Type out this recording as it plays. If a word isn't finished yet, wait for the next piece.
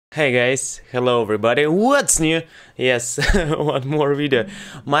Hey guys, hello everybody, what's new? Yes, one more video.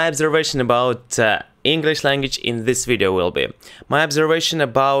 My observation about English language in this video will be my observation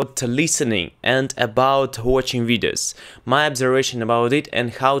about listening and about watching videos. My observation about it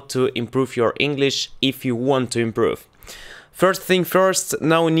and how to improve your English if you want to improve. First thing first,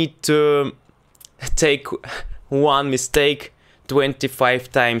 no need to take one mistake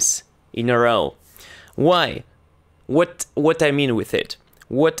 25 times in a row. Why? What I mean with it?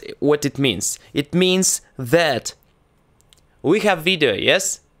 What it means? It means that we have video,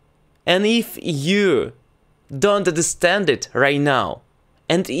 yes? And if you don't understand it right now,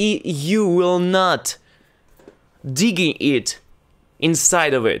 and you will not digging it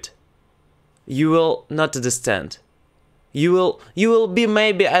inside of it, you will not understand. You will be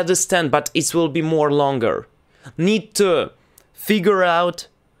maybe understand, but it will be more longer. Need to figure out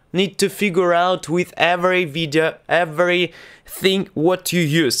with every video, everything what you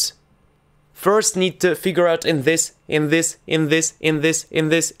use. First need to figure out in this,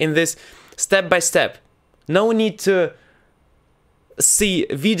 step by step. No need to see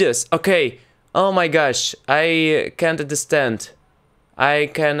videos. Okay, oh my gosh, I can't understand. I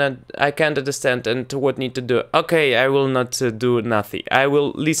can't understand and what need to do. Okay, I will not do nothing. I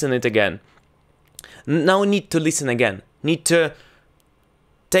will listen it again. No need to listen again. Need to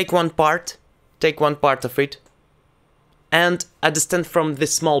take one part of it and understand from the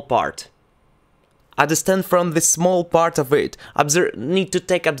small part. Understand from the small part of it. Need to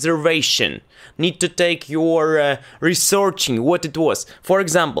take observation. Need to take your researching what it was. For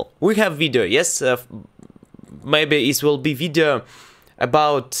example, we have video, yes? Maybe it will be video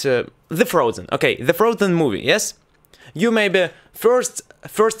about the Frozen. Okay, the Frozen movie, yes? You maybe first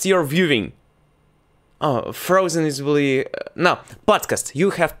you're viewing. Oh, Frozen is really... no, podcast. You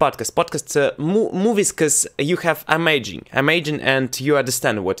have podcast. Podcast movies because you have imagine and you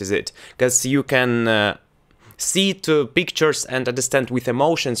understand what is it. Because you can see to pictures and understand with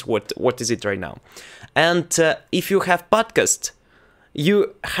emotions what is it right now. And if you have podcast,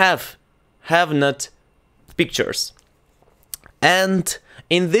 you have not pictures. And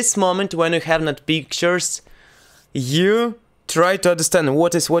in this moment when you have not pictures, you try to understand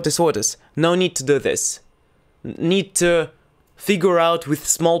what is. No need to do this. Need to figure out with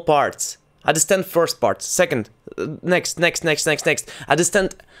small parts. Understand first part. Second, next.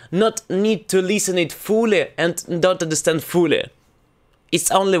 Understand. Not need to listen it fully and don't understand fully.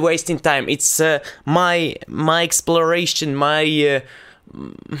 It's only wasting time. It's my exploration, my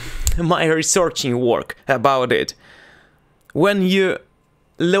researching work about it. When you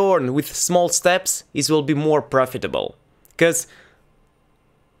learn with small steps, it will be more profitable. Because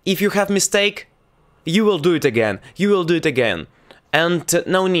if you have mistake, you will do it again. And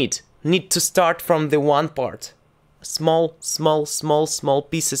no need to start from the one part. Small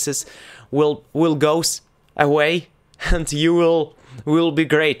pieces will goes away, and you will be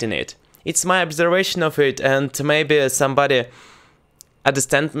great in it. It's my observation of it, and maybe somebody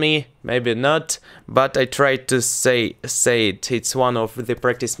understand me, maybe not, but I try to say it. It's one of the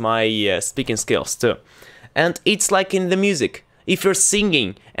practice my speaking skills too. And it's like in the music. If you're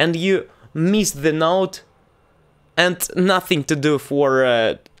singing and you miss the note and nothing to do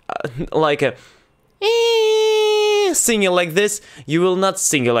for like a singing like this, you will not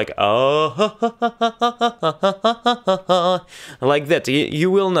sing like oh like that.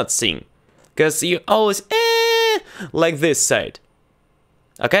 You will not sing because you always like this side.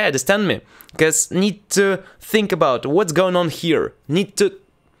 Okay, understand me? Because need to think about what's going on here. Need to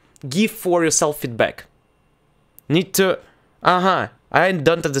give for yourself feedback. Need to, I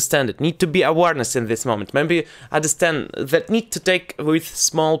don't understand it. Need to be awareness in this moment. Maybe understand that need to take with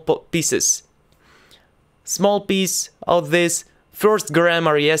small pieces. Small piece of this. First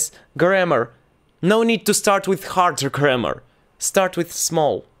grammar, yes, grammar. No need to start with harder grammar. Start with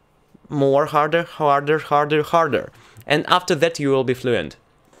small. More harder. And after that you will be fluent.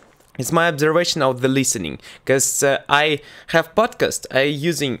 It's my observation of the listening. Because I have podcast. I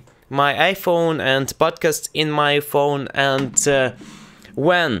using my iPhone and podcast in my phone, and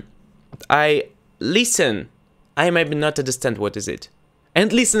when I listen, I maybe not understand what is it.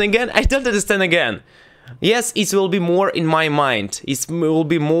 And listen again, I don't understand again. Yes, it will be more in my mind. It will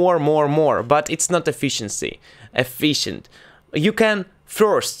be more, but it's not efficient. You can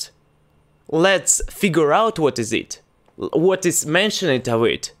first, let's figure out what is it, what is mentioned of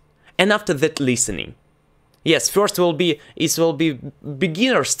it, and after that listening. Yes, first will be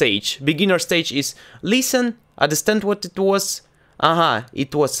beginner stage. Beginner stage is listen, understand what it was.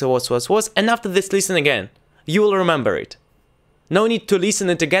 It was, and after this listen again. You will remember it. No need to listen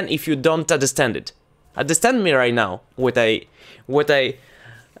it again if you don't understand it. Understand me right now? What I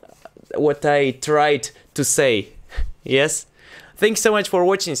what I tried to say. Yes. Thanks so much for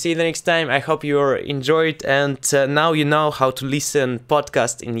watching. See you the next time. I hope you enjoyed, and now you know how to listen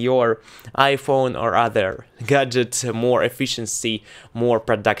podcast in your iPhone or other gadget more efficiency, more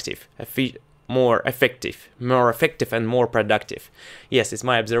productive, more effective and more productive. Yes, it's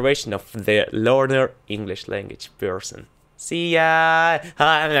my observation of the learner English language person. See ya.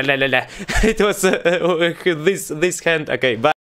 It was this hand. Okay, bye.